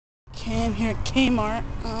Okay, I'm here at Kmart.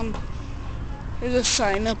 There's a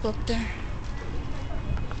sign up there.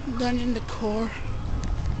 Dungeon Decor.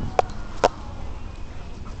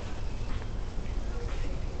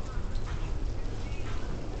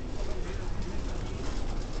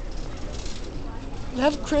 They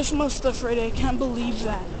have Christmas stuff right there. I can't believe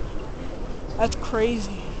that. That's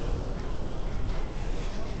crazy.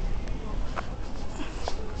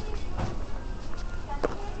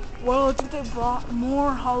 Well, I think they brought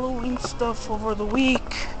more Halloween stuff over the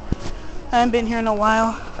week. I haven't been here in a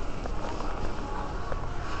while.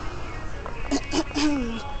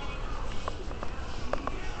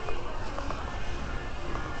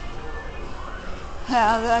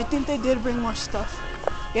 Yeah, I think they did bring more stuff.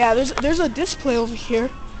 Yeah, there's a display over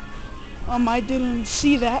here. I didn't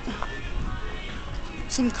see that.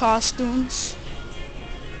 Some costumes.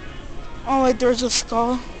 Oh, like there's a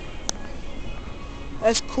skull.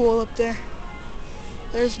 That's cool up there.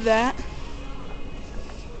 There's that.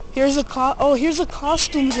 Here's the here's the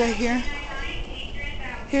costumes right here.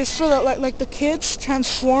 Here's for the, like the kids,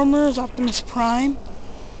 Transformers, Optimus Prime.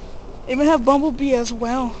 They even have Bumblebee as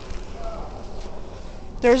well.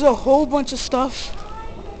 There's a whole bunch of stuff.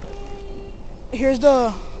 Here's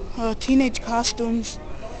the teenage costumes.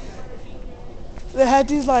 They had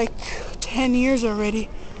these like 10 years already.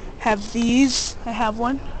 Have these. I have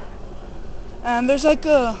one. And there's like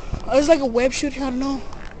a web shooter. I don't know.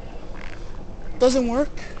 Doesn't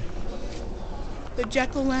work. The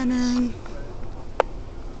jack-o'-lantern.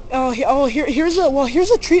 Here's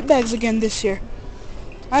the treat bags again this year.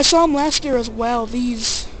 I saw them last year as well.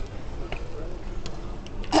 These.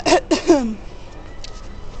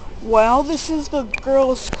 Well, this is the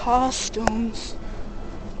girls' costumes.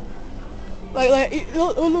 Like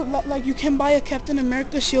you can buy a Captain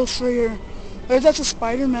America shield for your. Or that's a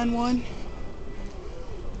Spider-Man one.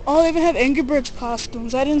 Oh, they even have Angry Birds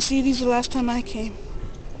costumes. I didn't see these the last time I came.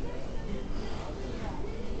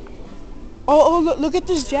 Oh, look at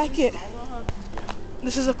this jacket.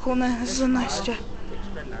 This is a cool, this is a nice jacket.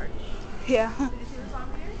 Yeah.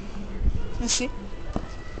 Let's see.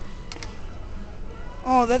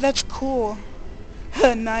 Oh, that's cool.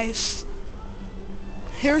 Nice.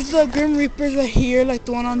 Here's the Grim Reapers right here, like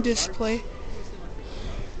the one on display.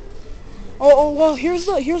 Oh well, here's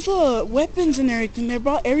the weapons and everything. They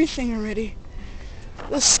brought everything already.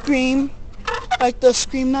 The Scream, like the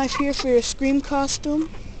Scream knife here for your Scream costume.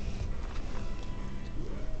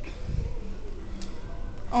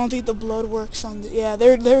 I don't think the blood works on the. Yeah,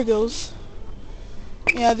 there it goes.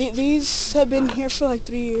 Yeah, these have been here for like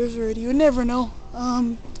 3 years already. You never know.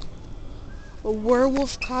 A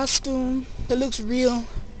werewolf costume that looks real.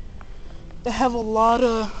 They have a lot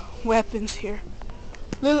of weapons here.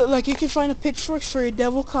 Like you can find a pitchfork for your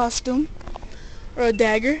devil costume, or a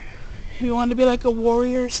dagger if you want to be like a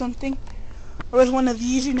warrior or something. Or with one of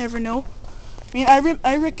these, you never know. I mean,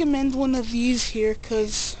 I recommend one of these here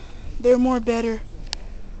because they're more better.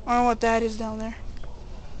 I don't know what that is down there.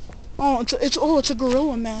 Oh, it's a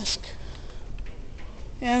gorilla mask.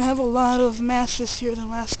 Yeah, I have a lot of masks this year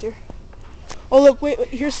than last year. Oh look, wait,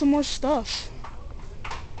 here's some more stuff.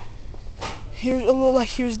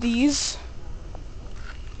 Here's these.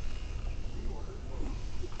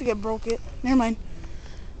 I think I broke it. Never mind.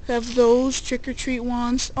 I have those trick or treat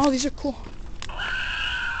wands. Oh, these are cool.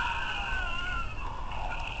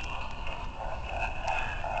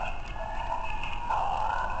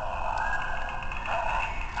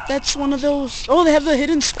 That's one of those. Oh, they have the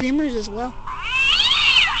hidden screamers as well.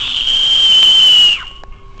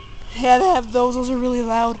 Yeah, they have those. Those are really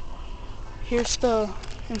loud. Here's the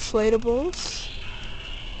inflatables.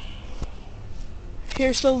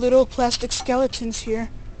 Here's the little plastic skeletons here.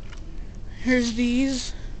 Here's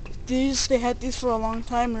these. They had these for a long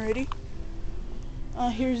time already.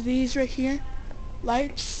 Here's these right here.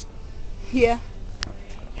 Lights. Yeah.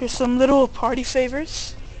 Here's some little party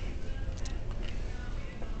favors.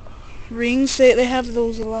 Rings, they have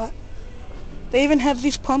those a lot. They even have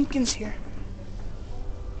these pumpkins here.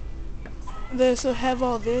 They also have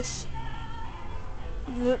all this.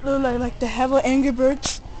 Like they have an Angry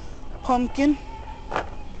Birds pumpkin.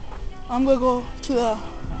 I'm gonna go to the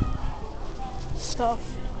stuff.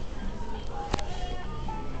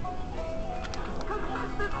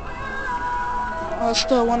 Oh, that's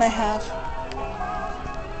the one I have.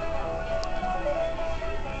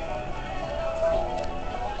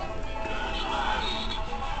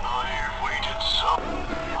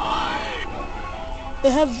 They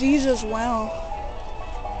have these as well.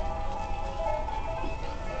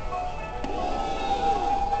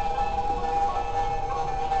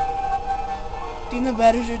 I think the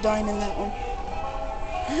batteries are dying in that one.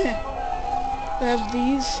 They have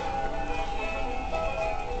these.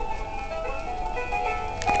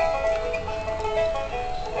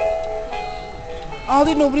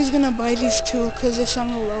 Ollie, nobody's gonna buy these two because they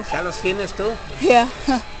sound low. ¿Ya los tienes tú? Yeah.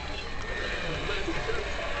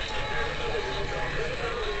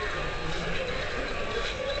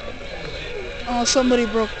 Oh, somebody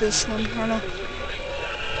broke this one. I don't know.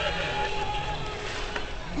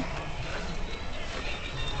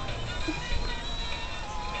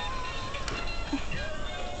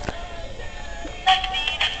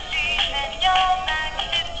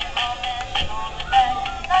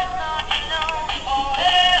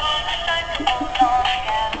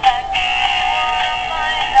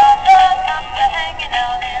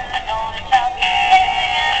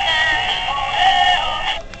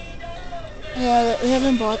 Yeah, they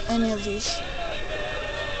haven't bought any of these.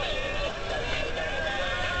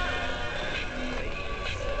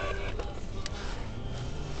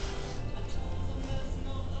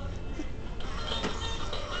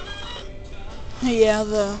 Yeah,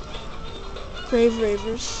 the Grave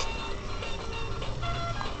Ravers.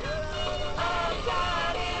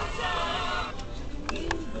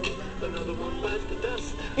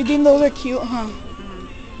 You think those are cute, huh?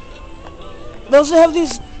 They also have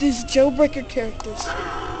these jailbreaker characters.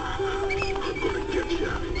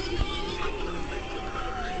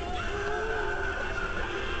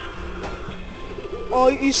 Oh,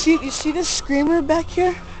 you see this screamer back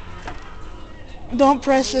here? Don't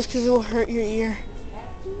press this because it will hurt your ear.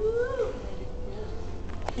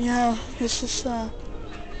 Yeah, this is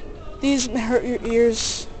these hurt your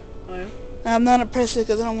ears. Oh, yeah. I'm not gonna press it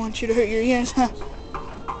because I don't want you to hurt your ears.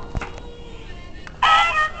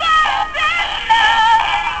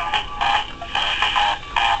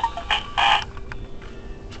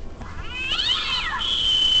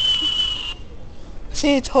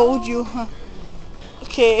 See, I told you, huh?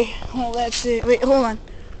 Okay, well that's it. Wait, hold on.